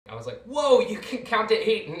I was like, whoa, you can count to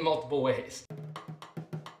 8 in multiple ways.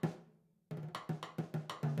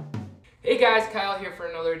 Hey guys, Kyle here for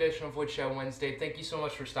another edition of Woodshed Wednesday. Thank you so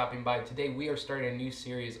much for stopping by. Today we are starting a new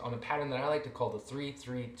series on a pattern that I like to call the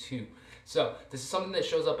 3-3-2. So this is something that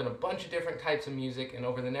shows up in a bunch of different types of music, and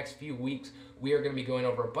over the next few weeks we are going to be going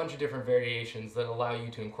over a bunch of different variations that allow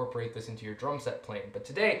you to incorporate this into your drum set playing. But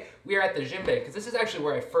today we are at the djembe because this is actually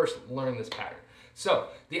where I first learned this pattern. So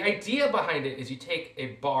the idea behind it is you take a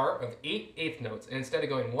bar of 8 eighth notes, and instead of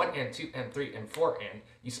going 1 and 2 and 3 and 4 and,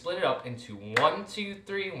 you split it up into 1, 2,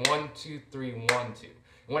 3, 1, 2, 3, 1, 2.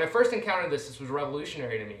 And when I first encountered this was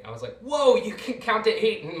revolutionary to me. I was like, whoa, you can count to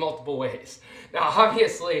 8 in multiple ways. Now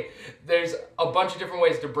obviously there's a bunch of different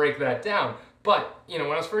ways to break that down, but you know,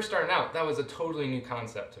 when I was first starting out, that was a totally new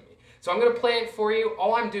concept to me. So I'm going to play it for you.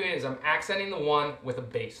 All I'm doing is I'm accenting the 1 with a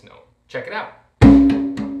bass note. Check it out.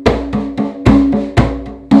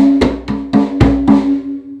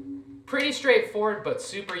 Pretty straightforward, but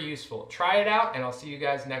super useful. Try it out, and I'll see you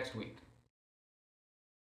guys next week.